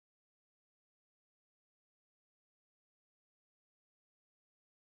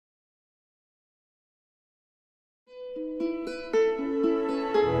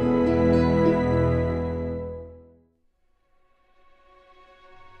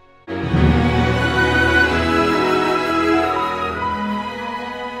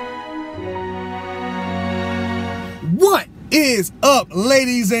is up,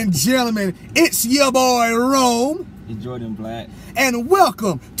 ladies and gentlemen? It's your boy Rome. It's Jordan Black. And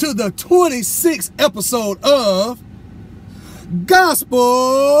welcome to the 26th episode of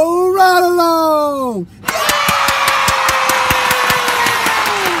Gospel Ride Along.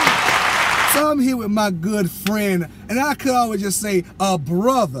 So I'm here with my good friend, and I could always just say a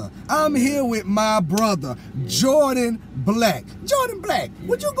brother. I'm here with my brother, Jordan Black. Jordan Black,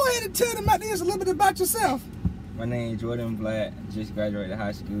 would you go ahead and tell them about this a little bit about yourself? My name is Jordan Black. Just graduated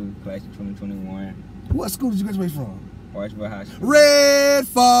high school, class of 2021. What school did you graduate from? Orangeville High School. Red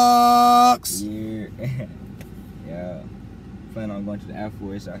Fox. Yeah. Yeah. Plan on going to the Air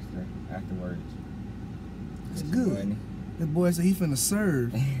Force afterwards. That's good. That boy said he finna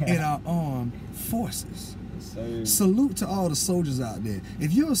serve in our armed forces. Yes, sir. Salute to all the soldiers out there.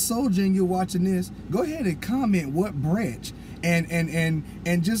 If you're a soldier and you're watching this, go ahead and comment what branch and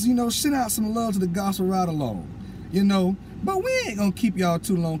just, you know, send out some love to the Gospel Ride Along. You know, but we ain't gonna keep y'all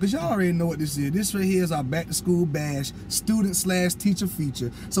too long because y'all already know what this is. This right here is our back to school bash, student/teacher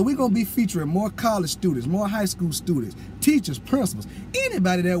feature. So we're gonna be featuring more college students, more high school students, teachers, principals,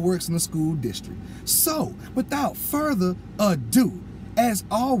 anybody that works in the school district. So without further ado, as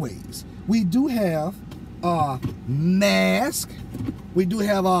always, we do have our mask. We do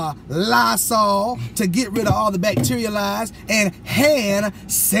have our Lysol to get rid of all the bacteria lies and hand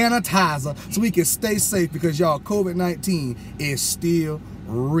sanitizer so we can stay safe because y'all, COVID-19 is still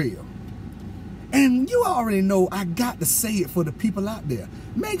real. And you already know I got to say it for the people out there.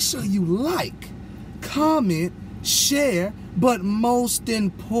 Make sure you like, comment, share, but most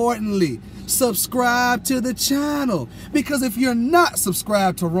importantly, subscribe to the channel. Because if you're not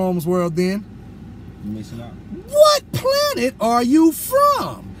subscribed to Rome's World, then You missing out. what planet are you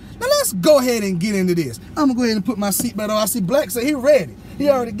from? Now let's go ahead and get into this. I'm gonna go ahead and put my seatbelt on. I see Black say he ready. He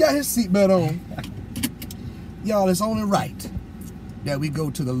already got his seatbelt on. Y'all, it's only right that we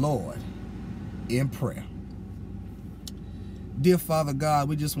go to the Lord in prayer. Dear Father God,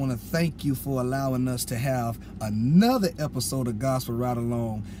 we just want to thank you for allowing us to have another episode of Gospel Ride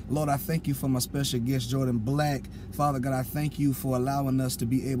Along. Lord, I thank you for my special guest, Jordan Black. Father God, I thank you for allowing us to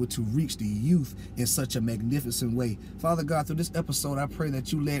be able to reach the youth in such a magnificent way. Father God, through this episode, I pray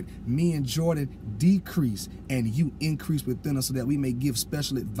that you let me and Jordan decrease and you increase within us so that we may give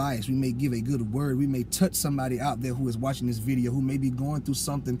special advice, we may give a good word, we may touch somebody out there who is watching this video who may be going through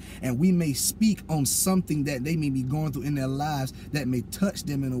something, and we may speak on something that they may be going through in their lives that may touch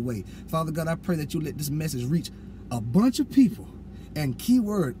them in a way. Father God, I pray that you let this message reach a bunch of people, and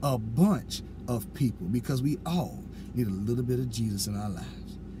keyword, a bunch of people, because we all need a little bit of Jesus in our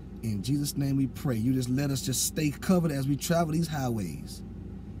lives. In Jesus' name we pray. You just let us just stay covered as we travel these highways.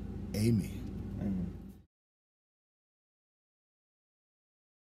 Amen. Amen.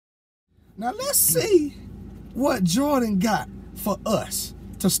 Now let's see what Jordan got for us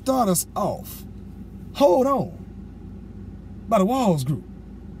to start us off. Hold On by the Walls Group.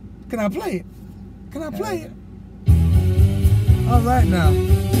 Can I play it? Can I play it? All right now.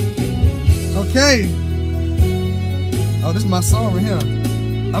 Okay. Oh, this is my song right here.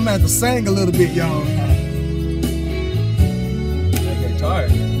 I'm gonna have to sing a little bit, y'all. Like guitar.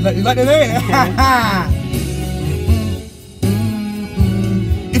 You like that?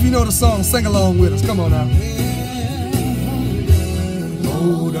 If you know the song, sing along with us. Come on now.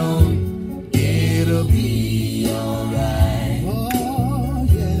 Hold on, it'll be alright. Oh,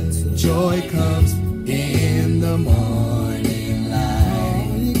 yes. Joy comes in the morning light.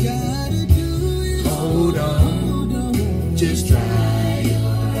 All you gotta do is hold on, just try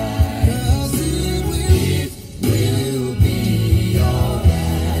your eyes. It will be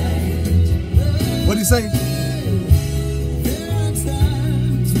alright. What do you say? There are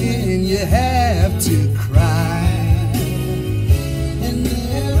times when you have to cry. And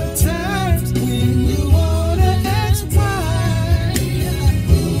there are times when you wanna ask why.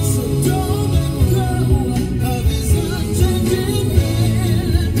 So don't let go of his unchanging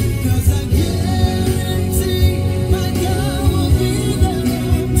hand, 'cause I guarantee my God will be there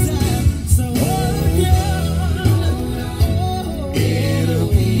on time. So hold on, it'll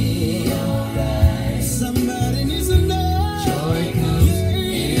be alright. Somebody needs to know joy comes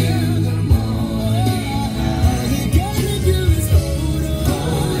in the morning. All you gotta do is hold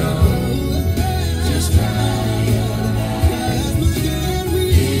on, just try your eyes. It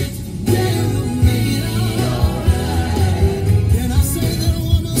will be alright. Can I say that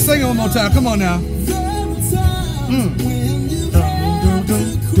one more time? Sing it one more time. Come on now. There are times when you have to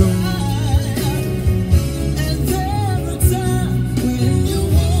cry, and there are times when you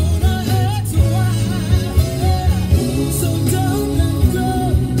wanna ask why. So don't let go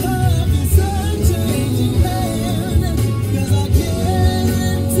of his unchanging hand, 'cause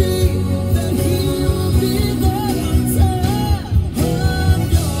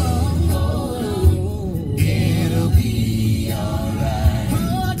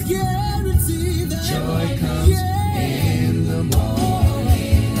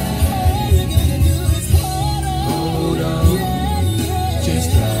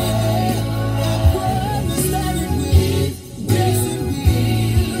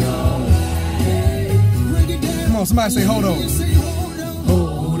Somebody say, hold on.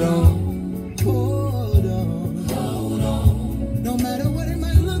 Hold on. Hold on. Hold on. No matter what it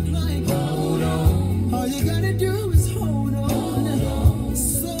might look like. Hold on. All you gotta do is hold on.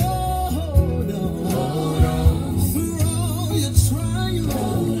 So hold on. Hold on. Through all your trials.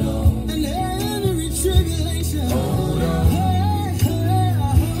 Hold on. And every tribulation. Hold on. Hey, hey,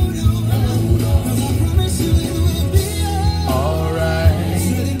 hold on. 'Cause I promise you it will be alright.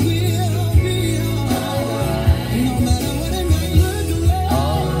 Said it will be alright. No matter what it might look like.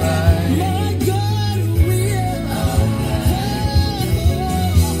 Alright. My God will.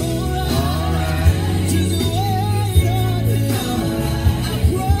 Alright. Just wait on Him. I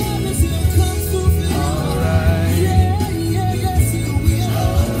promise He'll come through for you. Alright. Yeah, yeah, yes He will.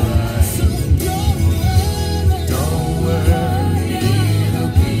 So don't worry. Don't worry. It'll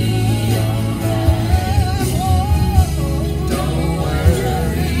be alright. Don't worry.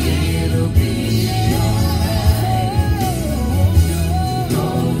 It'll be alright.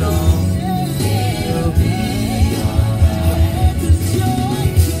 Hold on. It'll be alright. 'Cause joy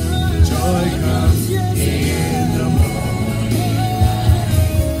comes in the morning.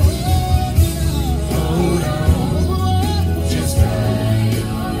 Hold on. Just wait.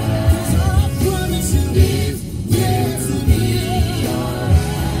 'Cause I promise you it's going to be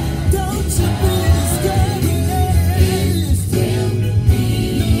alright. Don't you be discouraged. It's going to be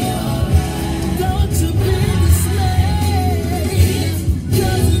alright. Don't you be dismayed.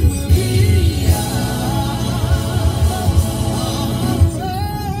 'Cause it will be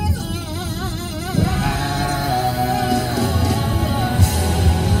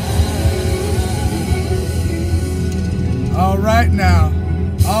All right now.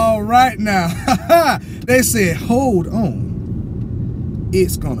 All right now. They said, hold on.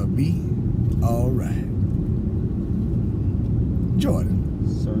 It's gonna be all right. Jordan,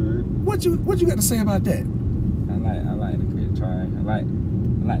 Sir, what you got to say about that? I like the guitar. I like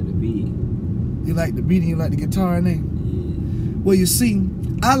the beat. You like the beat and you like the guitar in there? Yeah. Well, you see,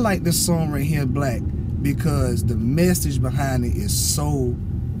 I like this song right here, Black, because the message behind it is so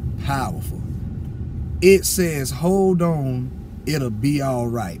powerful. It says, hold on, it'll be all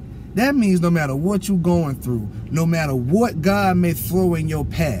right. That means no matter what you're going through, no matter what God may throw in your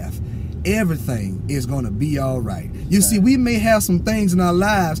path, everything is going to be all right. You see, we may have some things in our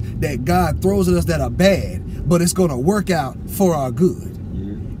lives that God throws at us that are bad, but it's going to work out for our good.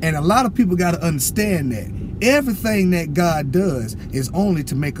 Yeah. And a lot of people got to understand that everything that God does is only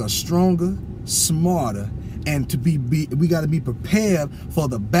to make us stronger, smarter, and to we got to be prepared for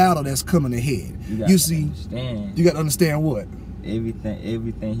the battle that's coming ahead. You see, understand. you got to understand what?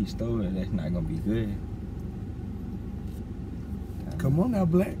 Everything He stole, that's not gonna be good. Come on now,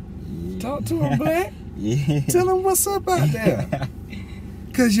 Black. Yeah. Talk to him, Black. Yeah. Tell him what's up out there.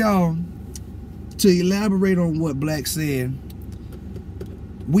 Because y'all, to elaborate on what Black said,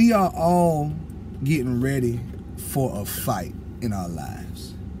 we are all getting ready for a fight in our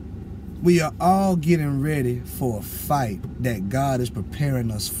lives. We are all getting ready for a fight that God is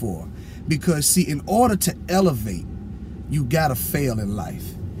preparing us for. Because see, in order to elevate, you gotta fail in life.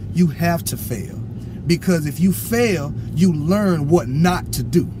 You have to fail. Because if you fail, you learn what not to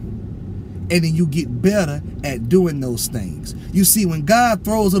do. And then you get better at doing those things. You see, when God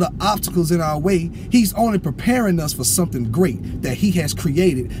throws other obstacles in our way, He's only preparing us for something great that He has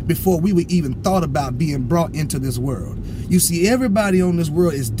created before we were even thought about being brought into this world. You see, everybody on this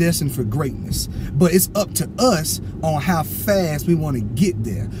world is destined for greatness, but it's up to us on how fast we want to get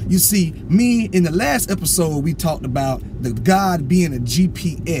there. You see, in the last episode, we talked about the God being a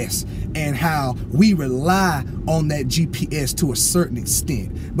GPS and how we rely on that GPS to a certain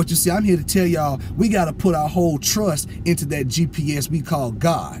extent. But you see, I'm here to tell y'all, we got to put our whole trust into that GPS we call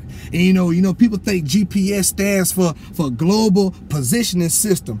God. And you know, people think GPS stands for Global Positioning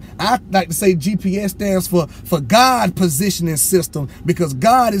System. I like to say GPS stands for God Positioning System, because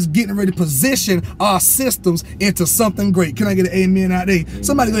God is getting ready to position our systems into something great. Can I get an amen out there? Amen.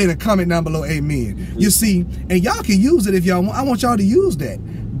 Somebody go ahead and comment down below, amen. You see, and y'all can use it if y'all want. I want y'all to use that.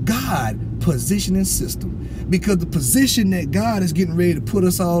 God Positioning System. Because the position that God is getting ready to put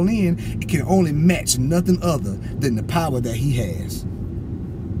us all in, it can only match nothing other than the power that He has.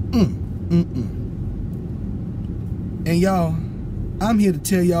 And y'all, I'm here to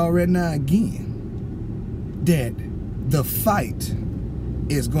tell y'all right now again that the fight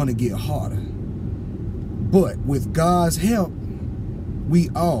is going to get harder. But with God's help, we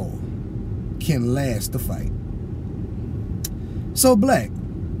all can last the fight. So Black,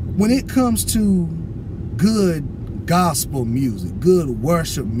 when it comes to good gospel music, good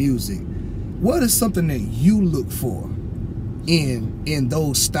worship music, what is something that you look for in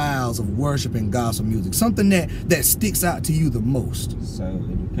those styles of worship and gospel music? Something that sticks out to you the most? So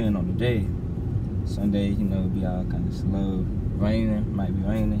it depends on the day. Some days, you know, be all kind of slow, might be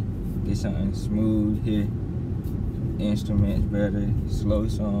raining. Get something smooth here, instruments better, slow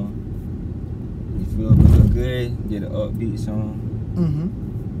song. You feel real good, get an upbeat song. Mm-hmm.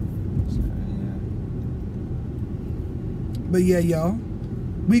 So, yeah. But yeah, y'all,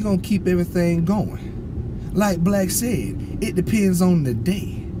 we gonna keep everything going. Like Black said, it depends on the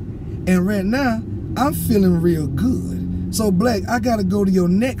day. And right now, I'm feeling real good. So Black, I gotta go to your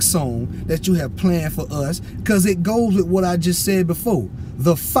next song that you have planned for us, because it goes with what I just said before.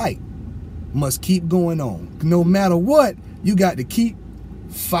 The fight must keep going on. No matter what, you got to keep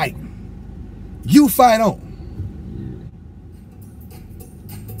fighting. You fight on.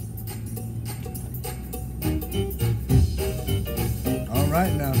 All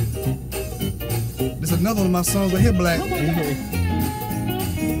right now. This is another one of my songs right here, Black.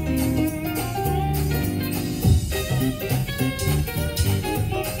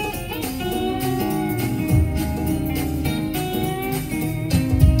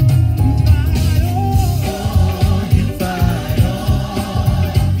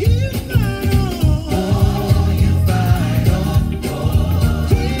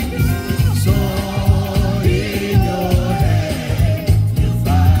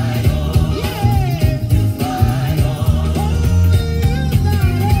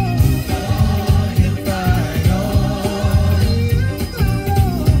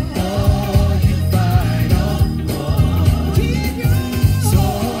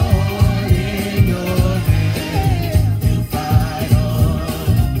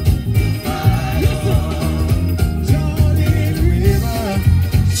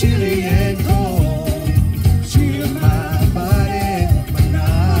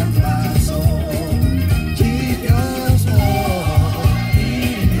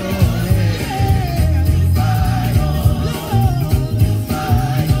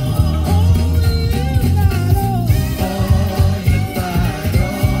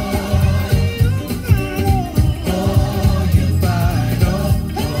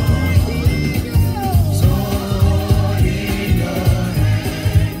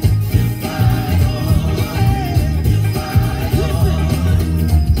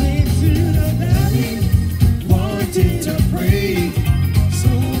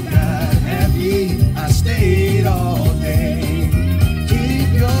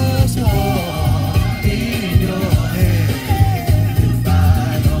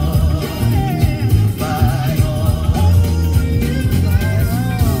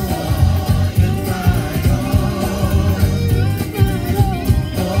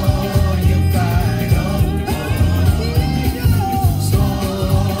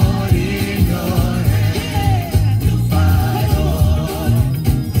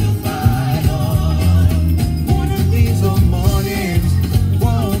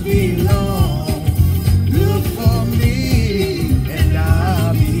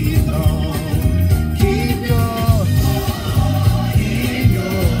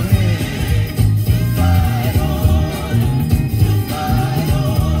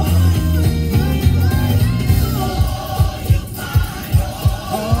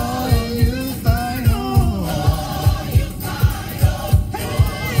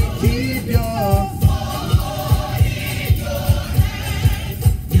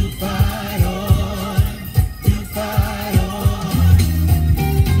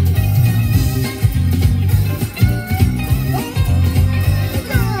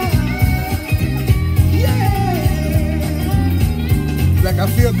 I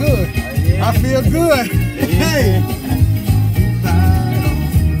feel good. I feel good. Hey.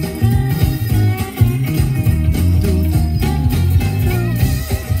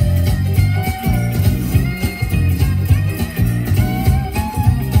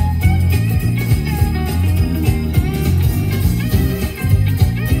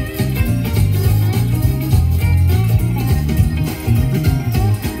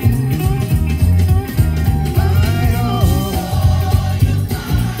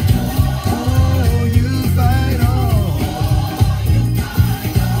 You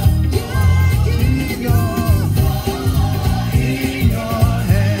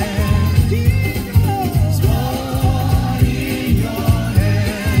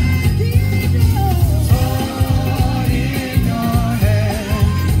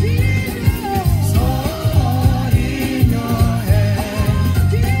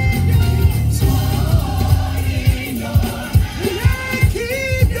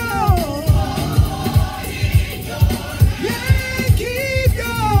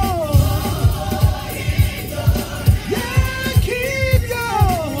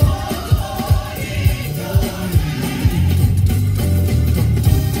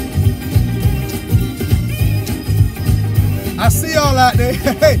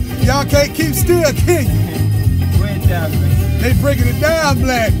Hey, y'all can't keep still, can you? Way down, man. They breaking it down,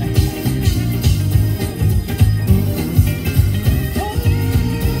 Black.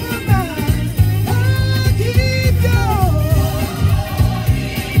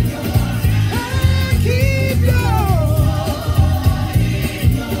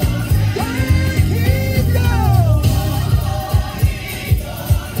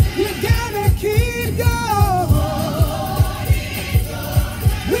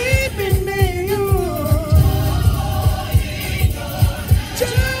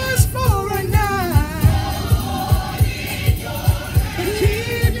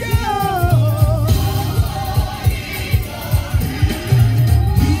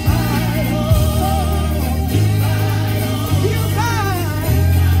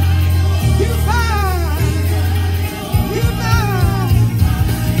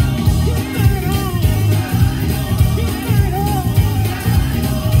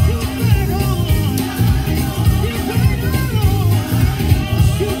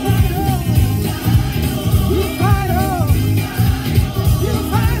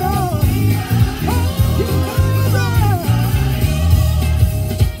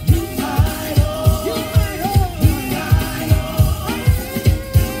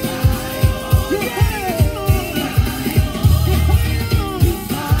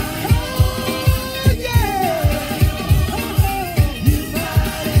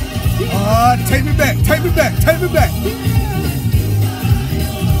 Take me back, take me back, take me back.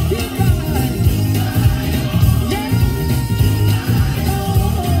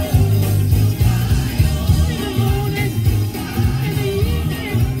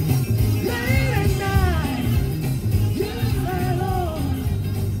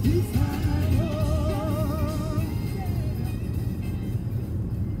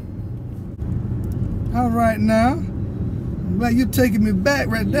 All right now. Well, you're taking me back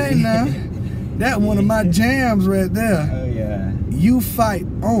right there now. That one of my jams right there. Oh yeah. You fight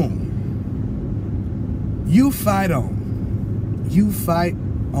on. You fight on. You fight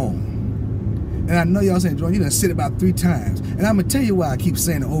on. And I know y'all saying, Jerome, you done said it about 3 times. And I'm going to tell you why I keep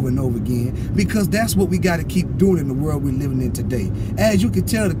saying it over and over again. Because that's what we got to keep doing in the world we're living in today. As you can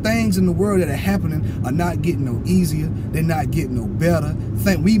tell, the things in the world that are happening are not getting no easier. They're not getting no better.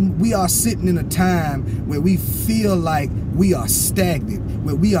 We are sitting in a time where we feel like we are stagnant,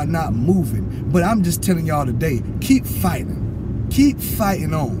 where we are not moving. But I'm just telling y'all today, keep fighting. Keep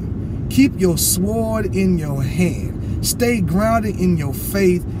fighting on. Keep your sword in your hand. Stay grounded in your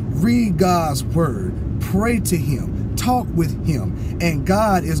faith. Read God's word. Pray to him. Talk with him. And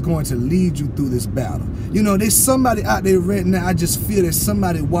God is going to lead you through this battle. You know, there's somebody out there right now. I just feel there's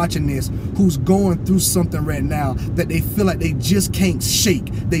somebody watching this who's going through something right now that they feel like they just can't shake.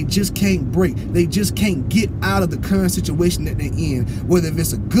 They just can't break. They just can't get out of the current situation that they're in. Whether if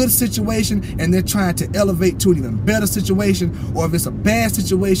it's a good situation and they're trying to elevate to an even better situation, or if it's a bad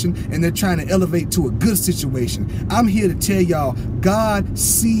situation and they're trying to elevate to a good situation. I'm here to tell y'all, God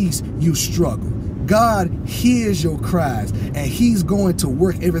sees you struggle. God hears your cries, and he's going to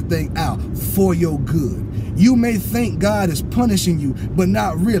work everything out for your good. You may think God is punishing you, but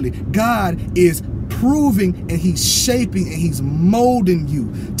not really. God is proving, and he's shaping, and he's molding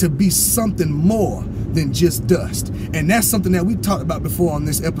you to be something more than just dust. And that's something that we talked about before on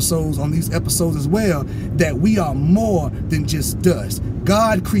these episodes as well, that we are more than just dust.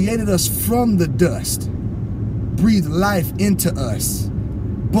 God created us from the dust, breathed life into us,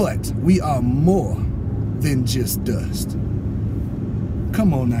 but we are more than just dust.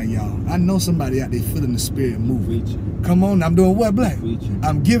 Come on now, y'all. I know somebody out there feeling the spirit moving. Come on, I'm doing what, Black?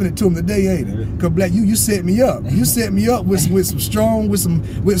 I'm giving it to him today, ain't it? Cause Black, you set me up. You set me up with some strong, with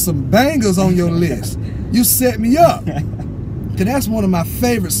some bangers on your list. You set me up. Cause that's one of my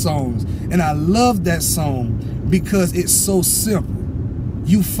favorite songs, and I love that song because it's so simple.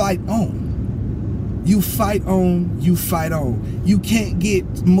 You fight on. You fight on, you fight on. You can't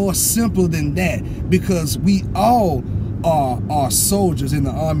get more simple than that, because we all are soldiers in the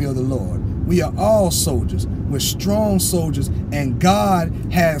army of the Lord. We are all soldiers. We're strong soldiers, and God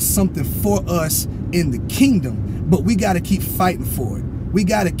has something for us in the kingdom, but we got to keep fighting for it. We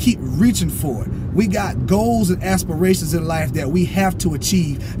got to keep reaching for it. We got goals and aspirations in life that we have to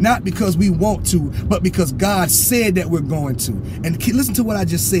achieve, not because we want to, but because God said that we're going to. And listen to what I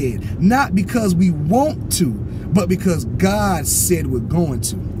just said. Not because we want to, but because God said we're going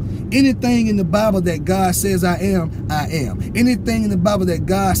to. Anything in the Bible that God says I am, I am. Anything in the Bible that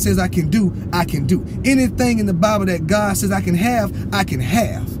God says I can do, I can do. Anything in the Bible that God says I can have, I can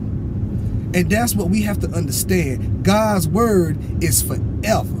have. And that's what we have to understand. God's word is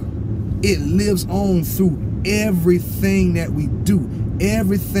forever. It lives on through everything that we do,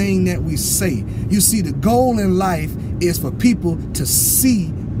 everything that we say. You see, the goal in life is for people to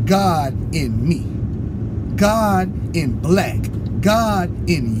see God in me, God in black, God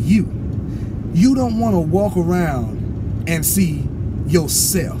in you. You don't want to walk around and see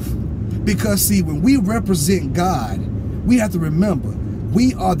yourself. Because see, when we represent God, we have to remember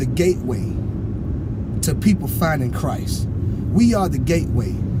we are the gateway to people finding Christ. We are the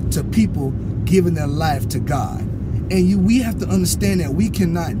gateway to people giving their life to God. And we have to understand that we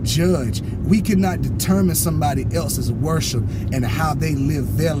cannot judge. We cannot determine somebody else's worship and how they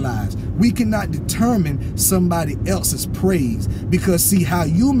live their lives. We cannot determine somebody else's praise, because see, how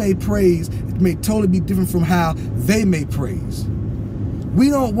you may praise may totally be different from how they may praise. We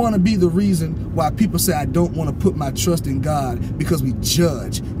don't want to be the reason why people say, I don't want to put my trust in God, because we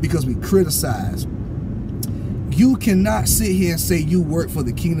judge, because we criticize. You cannot sit here and say you work for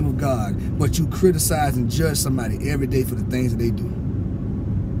the kingdom of God, but you criticize and judge somebody every day for the things that they do.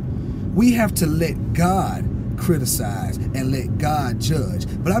 We have to let God criticize and let God judge.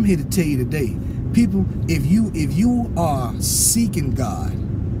 But I'm here to tell you today, people, if you are seeking God,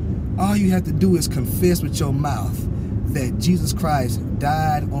 all you have to do is confess with your mouth that Jesus Christ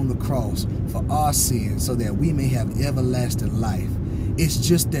died on the cross for our sins so that we may have everlasting life. It's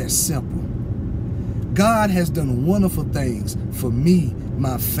just that simple. God has done wonderful things for me,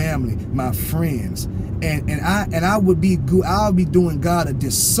 my family, my friends, and I would be good. I'll be doing God a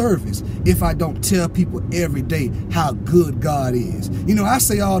disservice if I don't tell people every day how good God is. You know, I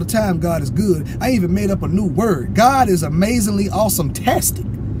say all the time God is good. I even made up a new word. God is amazingly awesome-tastic.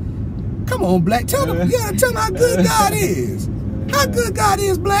 Come on, Black. Tell them, tell them how good God is. How good God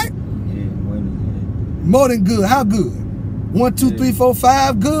is, Black? Yeah, more than good. More than good. How good? 1, 2, 3, 4,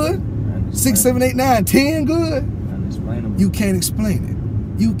 5 good? 6, 7, 8, 9, 10 good? Unexplainable. You can't explain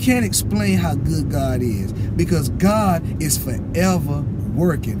it. You can't explain how good God is, because God is forever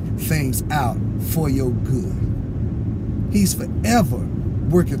working things out for your good. He's forever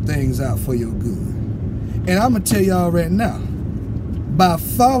working things out for your good. And I'm going to tell y'all right now, by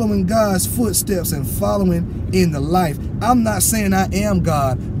following God's footsteps and following in the life, I'm not saying I am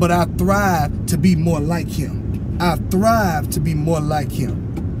God, but I thrive to be more like Him. I thrive to be more like Him.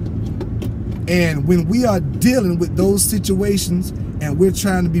 And when we are dealing with those situations and we're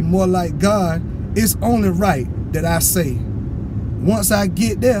trying to be more like God, it's only right that I say, once I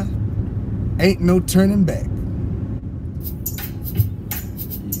get there, ain't no turning back.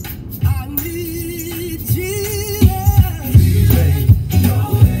 I need Jesus. Lay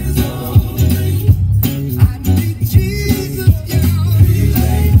your hands on me. I need Jesus,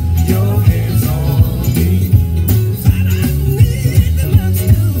 lay your hands on me. And I need the Lord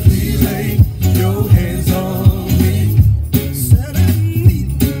to lay your hands on me. Said I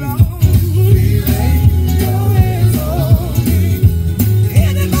need the Lord. Lay your hands on me.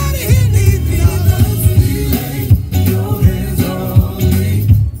 Anybody here needs Jesus?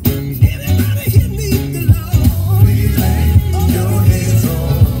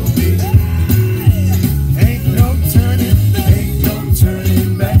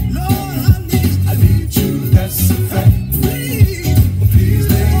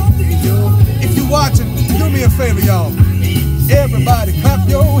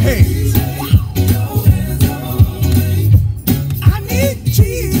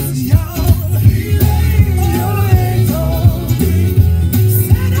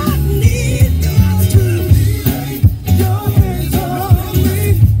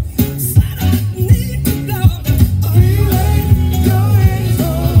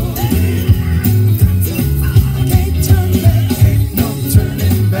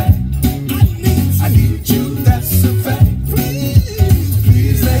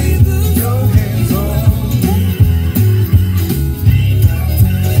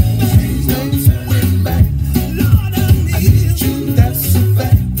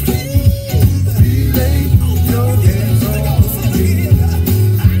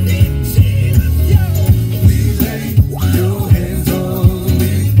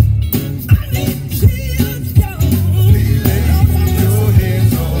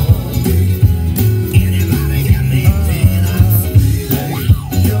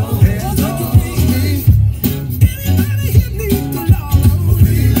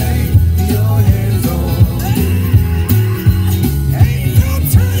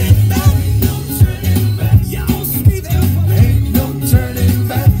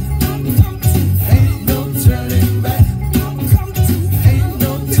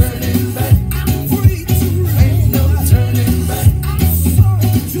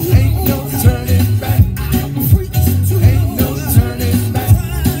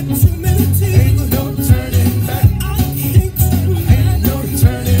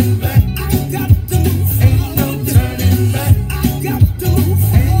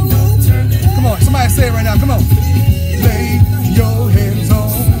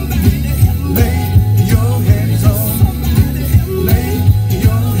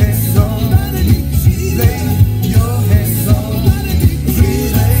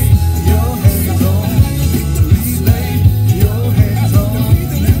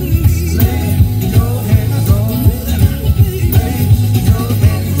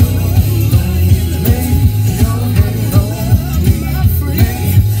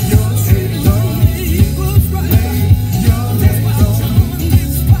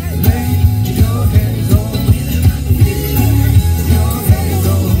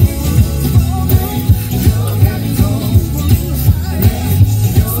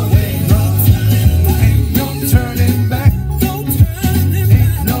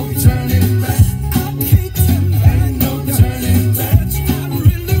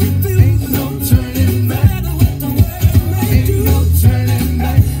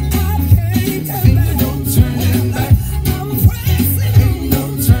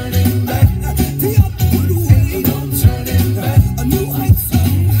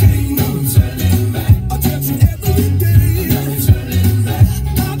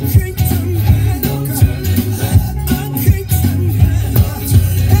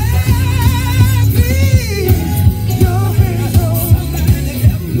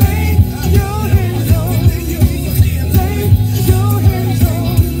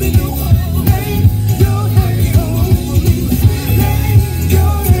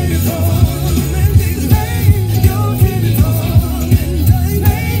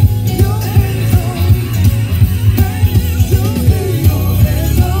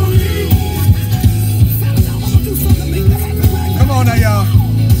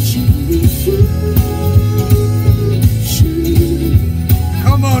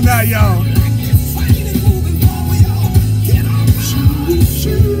 on now, y'all.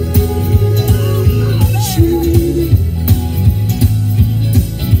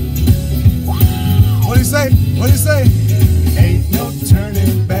 What do you say? What do you say? Ain't no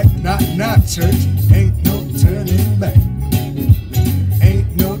turning back, not church. Ain't no turning back.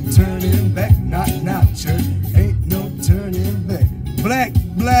 Ain't no turning back, not church. Ain't no turning back.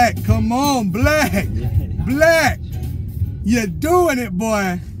 Black, come on, black. You're doing it,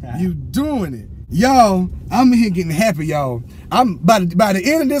 boy. You doing it. Y'all, I'm here getting happy, y'all. I'm by the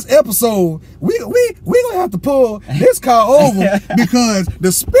end of this episode, we gonna have to pull this car over because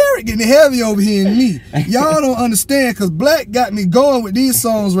the spirit getting heavy over here in me. Y'all don't understand because Black got me going with these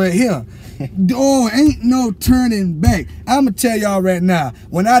songs right here. Oh, ain't no turning back. I'ma tell y'all right now,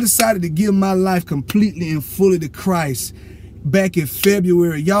 when I decided to give my life completely and fully to Christ back in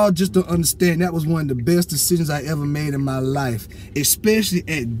February, y'all just don't understand, that was one of the best decisions I ever made in my life, especially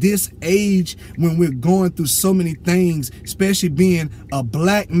at this age when we're going through so many things, especially being a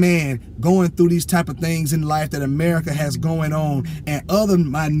black man going through these type of things in life that America has going on, and other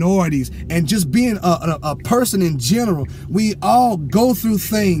minorities, and just being a person in general. We all go through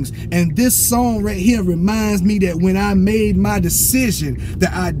things, and this song right here reminds me that when I made my decision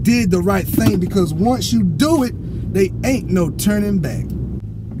that I did the right thing, because once you do it, they ain't no turning back.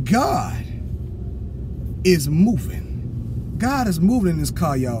 God is moving. God is moving in this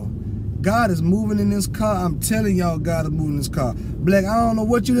car, y'all. God is moving in this car. I'm telling y'all, God is moving in this car. Black, I don't know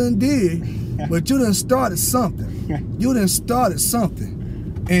what you done did, but you done started something. You done started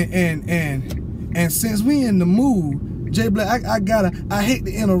something. And since we in the mood, J Black, I hate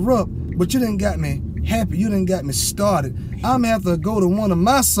to interrupt, but you done got me happy. You done got me started. I'm gonna have to go to one of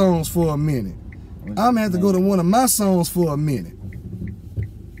my songs for a minute. I'm gonna have to go to one of my songs for a minute.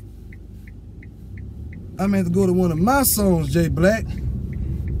 I'm gonna have to go to one of my songs, J Black.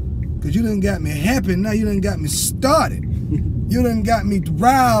 Cause you done got me happy, now you done got me started. You done got me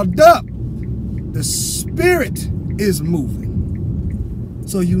riled up. The spirit is moving.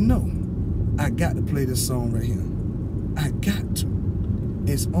 So you know, I got to play this song right here. I got to.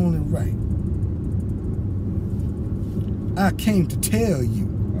 It's only right. I came to tell you.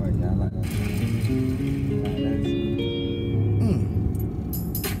 Oh yeah, I like that.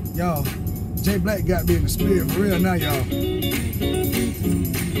 Y'all, J Black got me in the spirit for real now, y'all.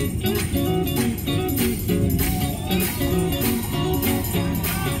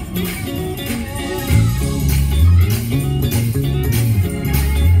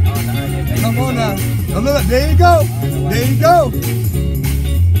 Come on now. Oh, look, there you go. There you go.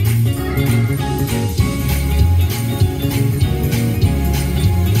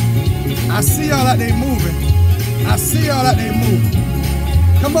 I see y'all out there moving. I see y'all out there moving.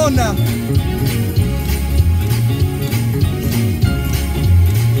 Come on now.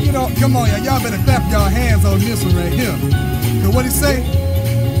 You know, come on, y'all better clap y'all hands on this one right here. Cause what he say?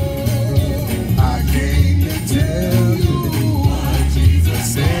 I came to tell you what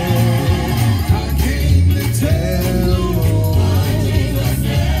Jesus said. I came to tell you what Jesus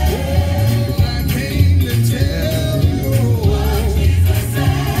said. I came to tell you what Jesus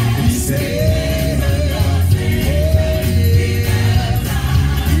said. He said.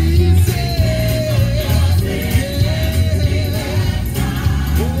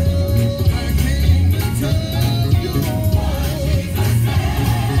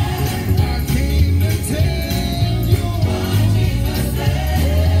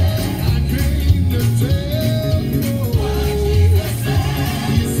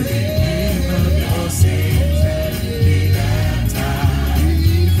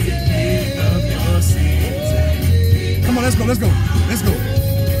 Let's go. Let's go.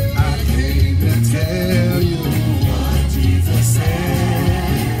 I came to tell you what Jesus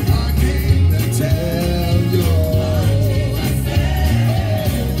said. I came to tell you what Jesus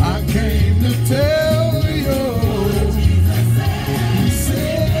said. I came to tell you what Jesus said. He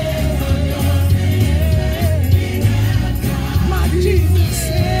said, my Jesus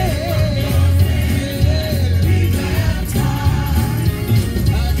said.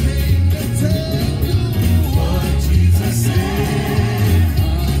 I came to tell you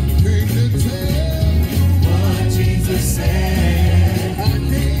what Jesus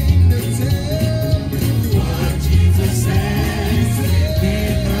said.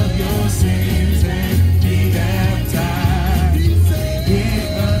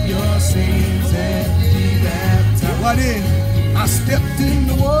 I stepped in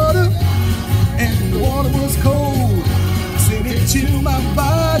the water and the water was cold. I said it chilled my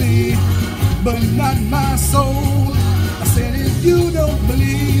body, but not my soul. I said if you don't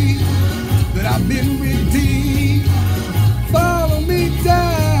believe that I've been redeemed, follow me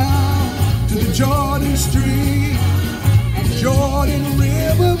down stream, Jordan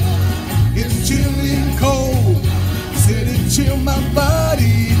River, it's chilling cold. Said it chilled my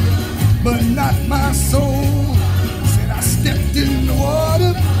body, but not my soul. Said I stepped in the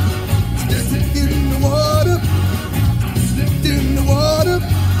water, stepped in the water, stepped in the water,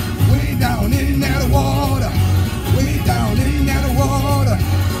 way down in that water, way down in that water.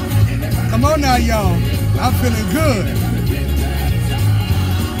 Come on now, y'all, I'm feeling good.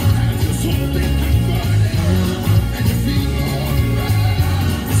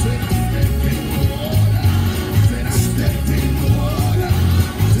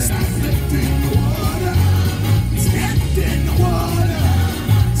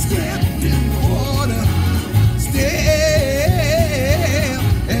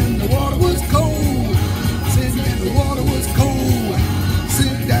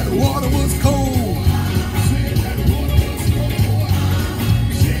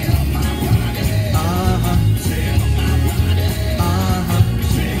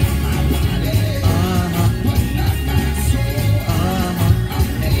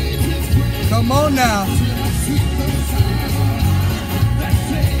 Come on now.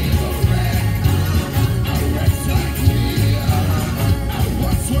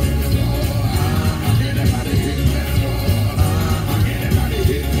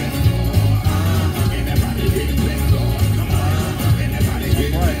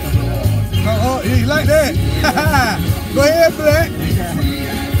 Oh, you like that? Go ahead, Black.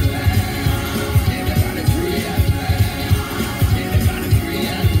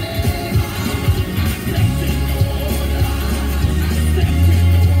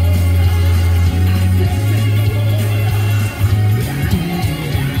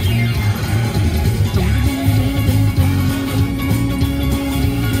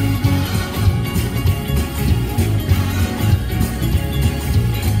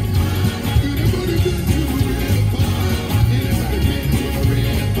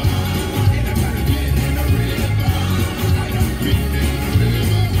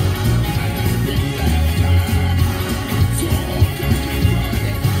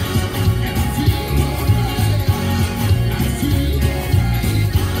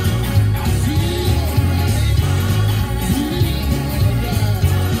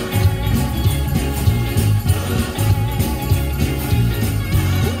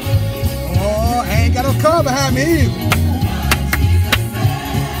 Car behind me either.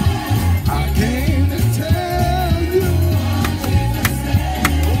 I came to tell you.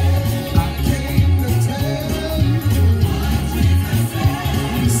 I came to tell you.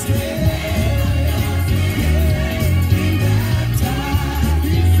 Stay in that time.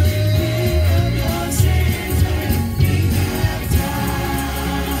 He said your sins in that time.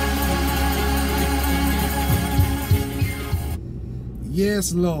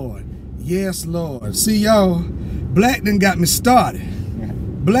 Yes, Lord. Yes, Lord. See, y'all, Black done got me started.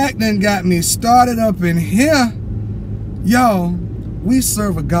 Black done got me started up in here. Y'all, we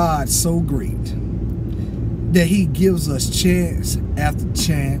serve a God so great that he gives us chance after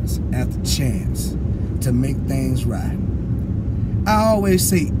chance after chance to make things right. I always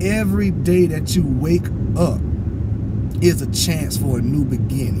say every day that you wake up is a chance for a new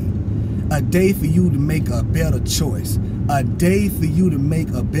beginning. A day for you to make a better choice. A day for you to make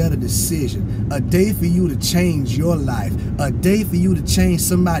a better decision. A day for you to change your life. A day for you to change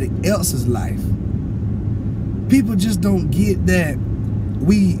somebody else's life. People just don't get that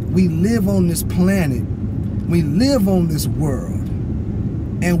we live on this planet. We live on this world.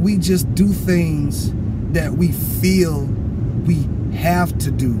 And we just do things that we feel we have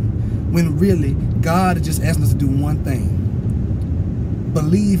to do. When really, God is just asking us to do one thing.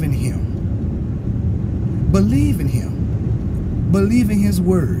 Believe in him. Believe in him. Believe in his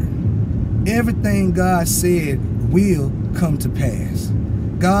word. Everything God said will come to pass.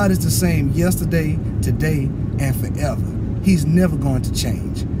 God is the same yesterday, today, and forever. He's never going to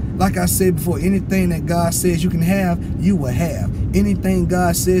change. Like I said before, anything that God says you can have, you will have. Anything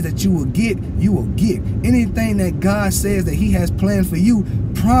God says that you will get, you will get. Anything that God says that he has planned for you,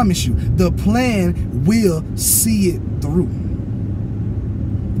 promise you, the plan will see it through.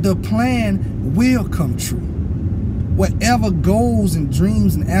 The plan will come true. Whatever goals and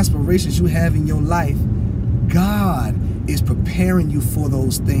dreams and aspirations you have in your life, God is preparing you for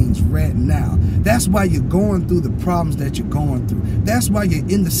those things right now. That's why you're going through the problems that you're going through. That's why you're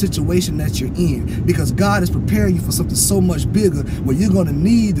in the situation that you're in, because God is preparing you for something so much bigger, where you're going to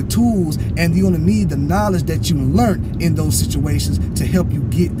need the tools and you're going to need the knowledge that you learned in those situations to help you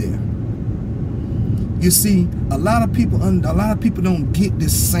get there. You see, a lot of people don't get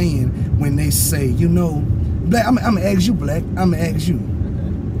this saying when they say, you know, Black, I'm gonna ask you, Black. I'm gonna ask you.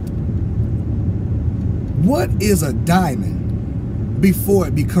 What is a diamond before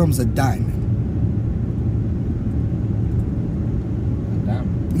it becomes a diamond? A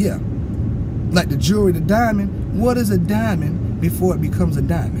diamond? Yeah. Like the jewelry, the diamond. What is a diamond before it becomes a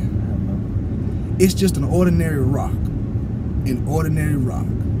diamond? I don't know. It's just an ordinary rock. An ordinary rock.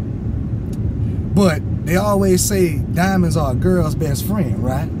 But they always say diamonds are a girl's best friend,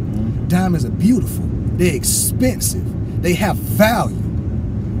 right? Mm-hmm. Diamonds are beautiful. They're expensive. They have value.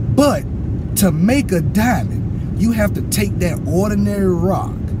 But to make a diamond, you have to take that ordinary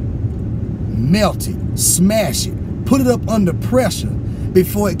rock, melt it, smash it, put it up under pressure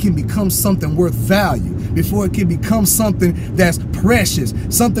before it can become something worth value, before it can become something that's precious,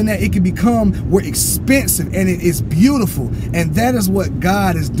 something that it can become more expensive, and it is beautiful. And that is what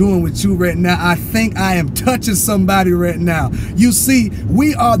God is doing with you right now. I think I am touching somebody right now. You see,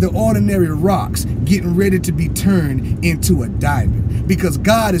 we are the ordinary rocks getting ready to be turned into a diamond, because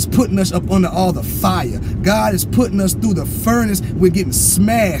God is putting us up under all the fire. God is putting us through the furnace. We're getting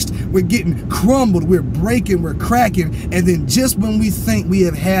smashed, we're getting crumbled, we're breaking, we're cracking, and then just when we think we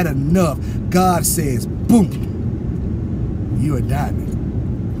have had enough, God says, boom, you a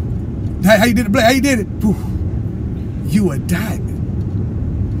diamond. How you did it, Black? How you did it? Poof. You a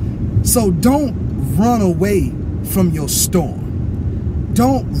diamond. So don't run away from your storm.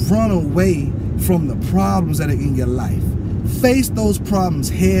 Don't run away from the problems that are in your life. Face those problems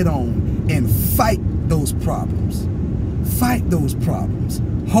head on and fight those problems. Fight those problems.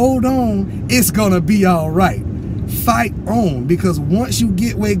 Hold on, it's gonna be all right. Fight on, because once you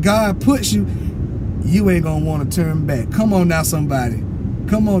get where God puts you, you ain't gonna want to turn back. Come on now, somebody.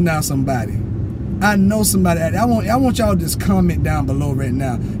 Come on now, somebody. I know somebody. I want y'all to just comment down below right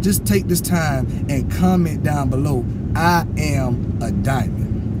now. Just take this time and comment down below. I am a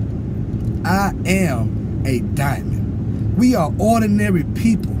diamond. I am a diamond. We are ordinary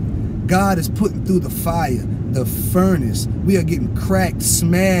people. God is putting through the fire, the furnace. We are getting cracked,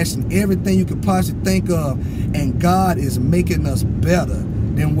 smashed, and everything you could possibly think of. And God is making us better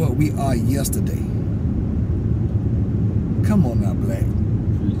than what we are yesterday. Come on now, Black.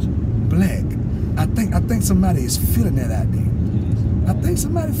 Black. I think somebody is feeling that out there. I think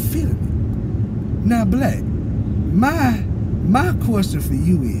somebody feeling it. Now, Black, my question for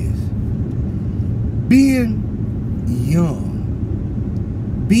you is, being young,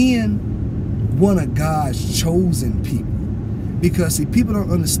 being one of God's chosen people, because see, people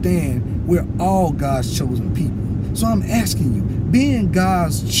don't understand we're all God's chosen people. So I'm asking you, being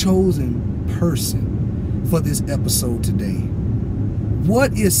God's chosen person for this episode today,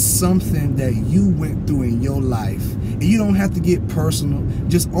 what is something that you went through in your life, and you don't have to get personal,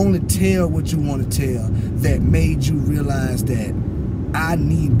 just only tell what you want to tell, that made you realize that I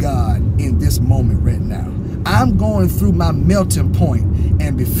need God in this moment right now? I'm going through my melting point,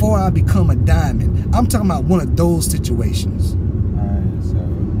 and before I become a diamond, I'm talking about one of those situations. Alright, so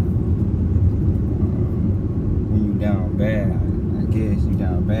when you down bad, I guess you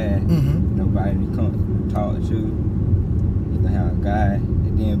down bad, nobody to come talk to, you can have a guy,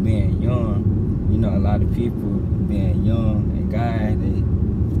 and then being young, you know, a lot of people being young and guy, they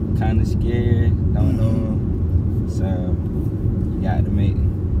kind of scared, don't know, so you got to make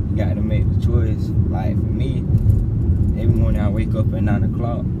the choice. Like for me, every morning I wake up at 9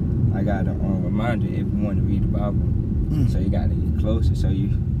 o'clock, I got a reminder every morning to read the Bible. So you got to get closer, so you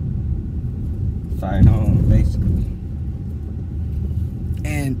fight on, basically.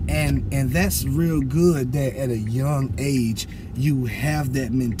 And that's real good that at a young age you have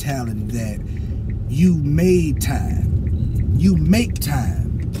that mentality that you made time. You make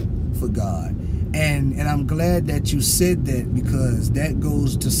time for God. And I'm glad that you said that, because that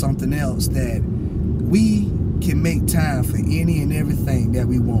goes to something else, that we can make time for any and everything that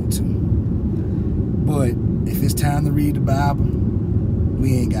we want to. But if it's time to read the Bible,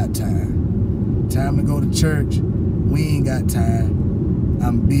 we ain't got time. Time to go to church, we ain't got time.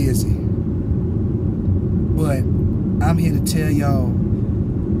 I'm busy. But I'm here to tell y'all,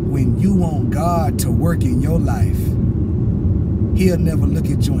 when you want God to work in your life, He'll never look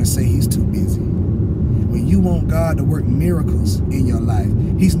at you and say He's too busy. When you want God to work miracles in your life,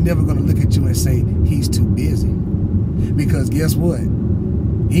 He's never going to look at you and say He's too busy. Because guess what?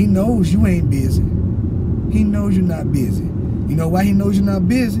 He knows you ain't busy. He knows you're not busy. You know why He knows you're not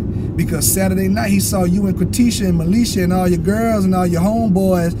busy? Because Saturday night He saw you and Quatisha and Melisha and all your girls and all your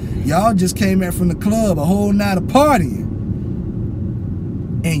homeboys. Y'all just came back from the club, a whole night of partying.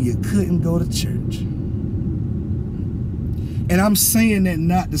 And you couldn't go to church. And I'm saying that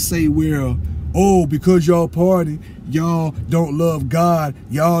not to say, well, oh, because y'all party, y'all don't love God,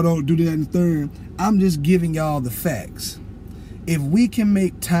 y'all don't do that and the third. I'm just giving y'all the facts. If we can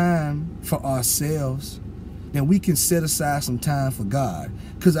make time for ourselves, then we can set aside some time for God.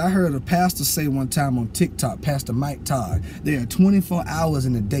 Because I heard a pastor say one time on TikTok, Pastor Mike Todd, there are 24 hours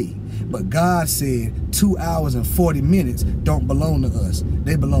in a day, but God said 2 hours and 40 minutes don't belong to us.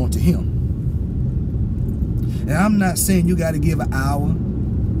 They belong to him. And I'm not saying you got to give an hour.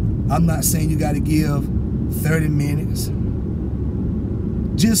 I'm not saying you got to give 30 minutes.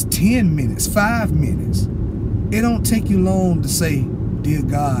 Just 10 minutes, 5 minutes. It don't take you long to say, dear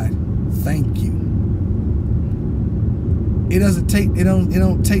God, thank you. It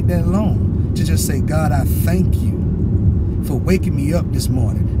don't take that long to just say, God, I thank you for waking me up this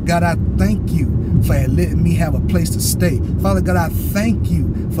morning. God, I thank you for letting me have a place to stay. Father God, I thank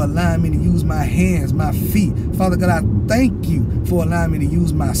you for allowing me to use my hands, my feet. Father God, I thank you for allowing me to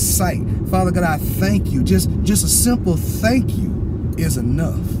use my sight. Father God, I thank you. Just a simple thank you is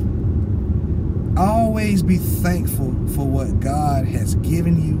enough. Always be thankful for what God has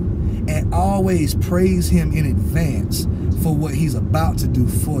given you, and always praise him in advance for what he's about to do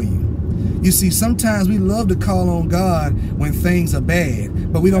for you. You see, sometimes we love to call on God when things are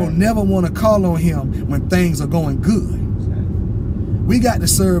bad, but we don't never want to call on him when things are going good. We got to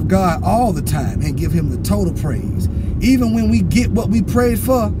serve God all the time and give him the total praise. Even when we get what we prayed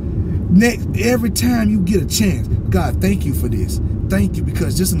for, every time you get a chance, God, thank you for this. Thank you,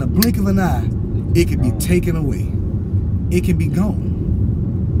 because just in the blink of an eye, it can be taken away. It can be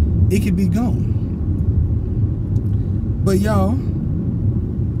gone. It can be gone. But y'all,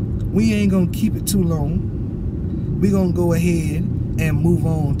 we ain't gonna keep it too long. We're gonna go ahead and move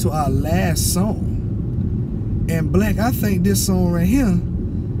on to our last song. And Black, I think this song right here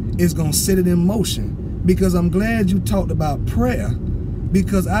is gonna set it in motion, because I'm glad you talked about prayer,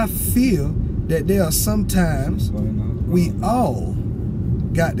 because I feel that there are sometimes we all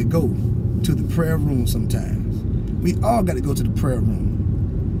got to go to the prayer room sometimes. We all got to go to the prayer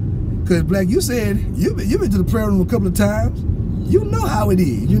room. Because Black, you said you've been to the prayer room a couple of times. You know how it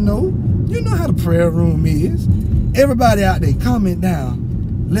is, you know how the prayer room is. Everybody out there, comment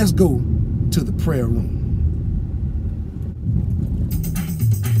down. Let's go to the prayer room.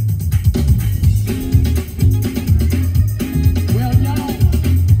 Well, y'all,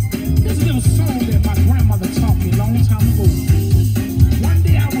 this is a little song that my grandmother taught me a long time ago. One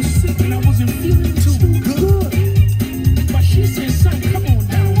day I was sick and I wasn't feeling too good. But she said, son, come on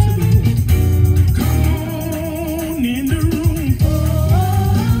down to the room. Come on in the room. Oh,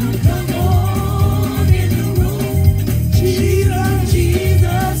 come on in the room.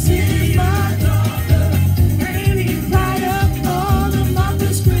 Jesus is my daughter.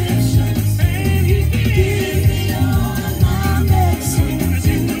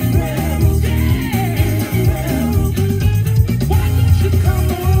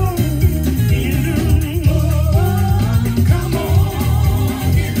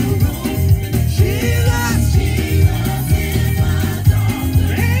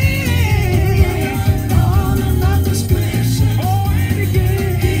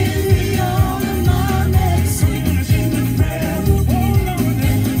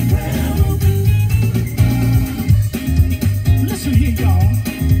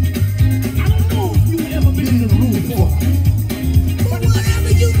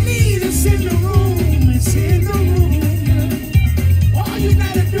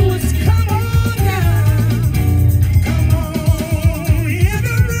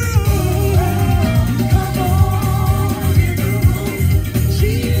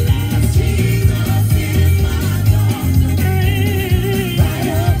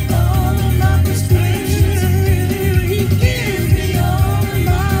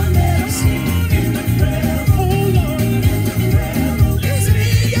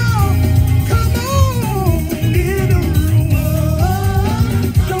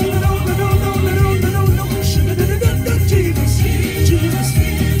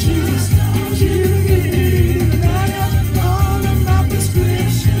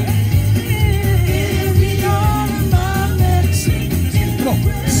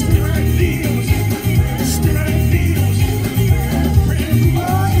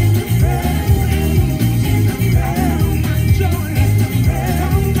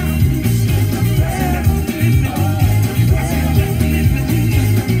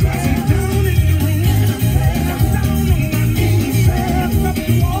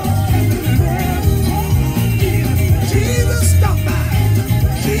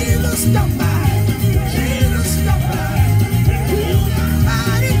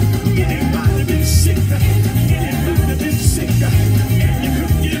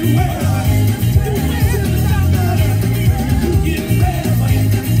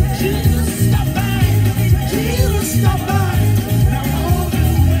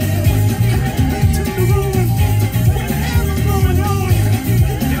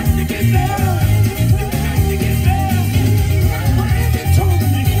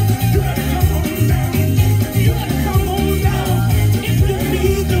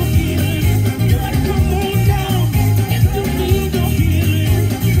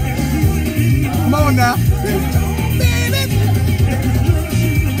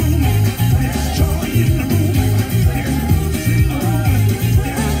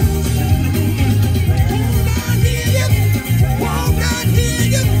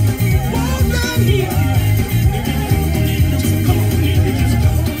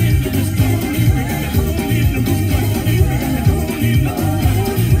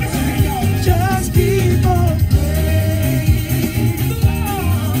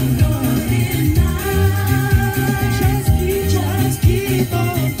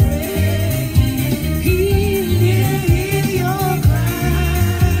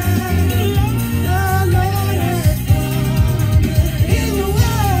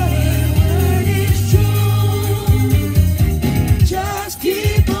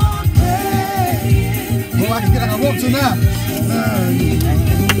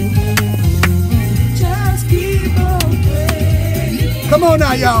 Just keep on praying. Come on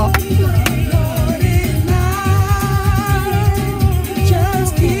now, y'all. The Lord is nigh.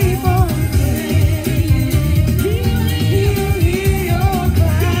 Just keep on praying. He'll hear your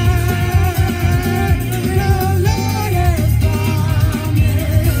cry. The Lord has promised.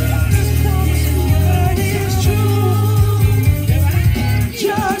 His word is true.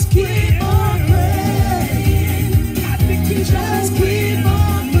 Just keep on praying. Just keep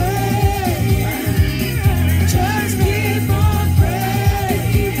on praying. Just keep on praying.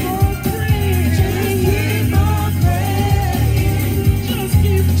 Just keep on praying.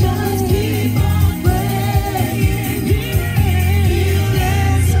 Just keep on praying. He'll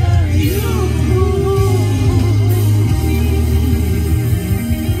answer you.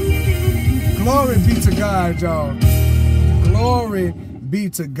 Glory be to God, y'all. Glory be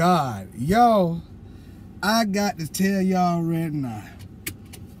to God. Yo, I got to tell y'all right now,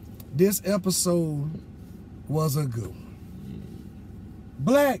 this episode was a good one.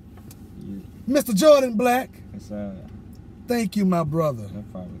 Black, Mr. Jordan Black, It's, thank you, my brother, no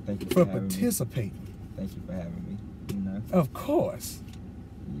problem. Thank you for having me. participating. Thank you for having me. You know. Of course.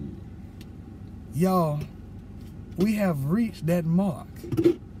 Y'all, we have reached that mark.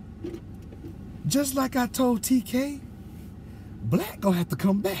 Just like I told TK, Black gonna have to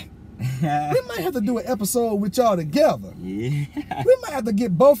come back. We might have to do an episode with y'all together. Yeah. We might have to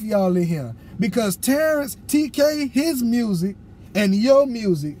get both of y'all in here because Terrence, TK, his music, and your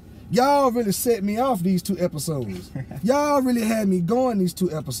music, y'all really set me off these 2 episodes. Y'all really had me going these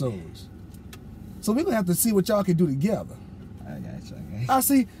 2 episodes. So we're gonna have to see what y'all can do together. I got you. I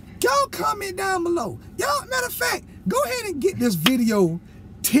see. Y'all comment down below. Y'all, matter of fact, go ahead and get this video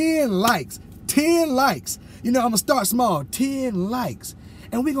 10 likes. 10 likes. You know, I'm gonna start small. 10 likes.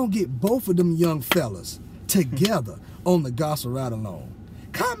 And we're gonna get both of them young fellas together on the Gospel Ride Along.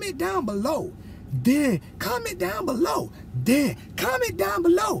 Comment down below. Then comment down below. Then comment down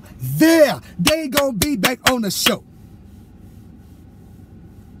below. There, they gonna be back on the show.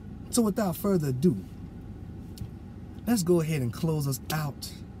 So without further ado, let's go ahead and close us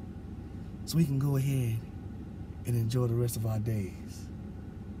out so we can go ahead and enjoy the rest of our days.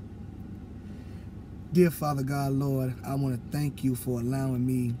 Dear Father God, Lord, I want to thank you for allowing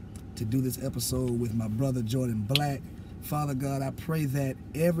me to do this episode with my brother Jordan Black. Father God, I pray that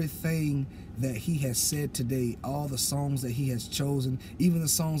everything that he has said today, all the songs that he has chosen, even the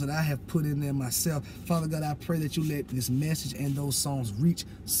songs that I have put in there myself, Father God, I pray that you let this message and those songs reach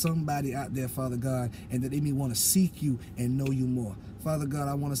somebody out there, Father God, and that they may want to seek you and know you more. Father God,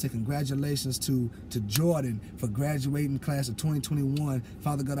 I want to say congratulations to Jordan for graduating class of 2021.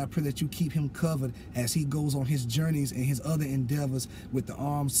 Father God, I pray that you keep him covered as he goes on his journeys and his other endeavors with the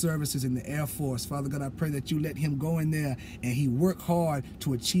armed services and the Air Force. Father God, I pray that you let him go in there and he work hard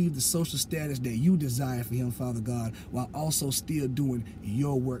to achieve the social status that you desire for him, Father God, while also still doing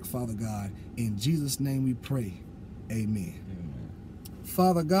your work, Father God. In Jesus' name we pray. Amen.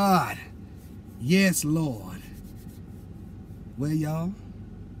 Father God, yes, Lord. Well, y'all,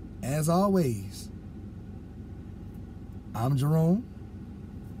 as always, I'm Jerome.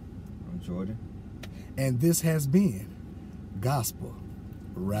 I'm Jordan. And this has been Gospel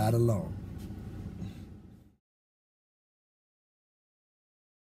Ride Along.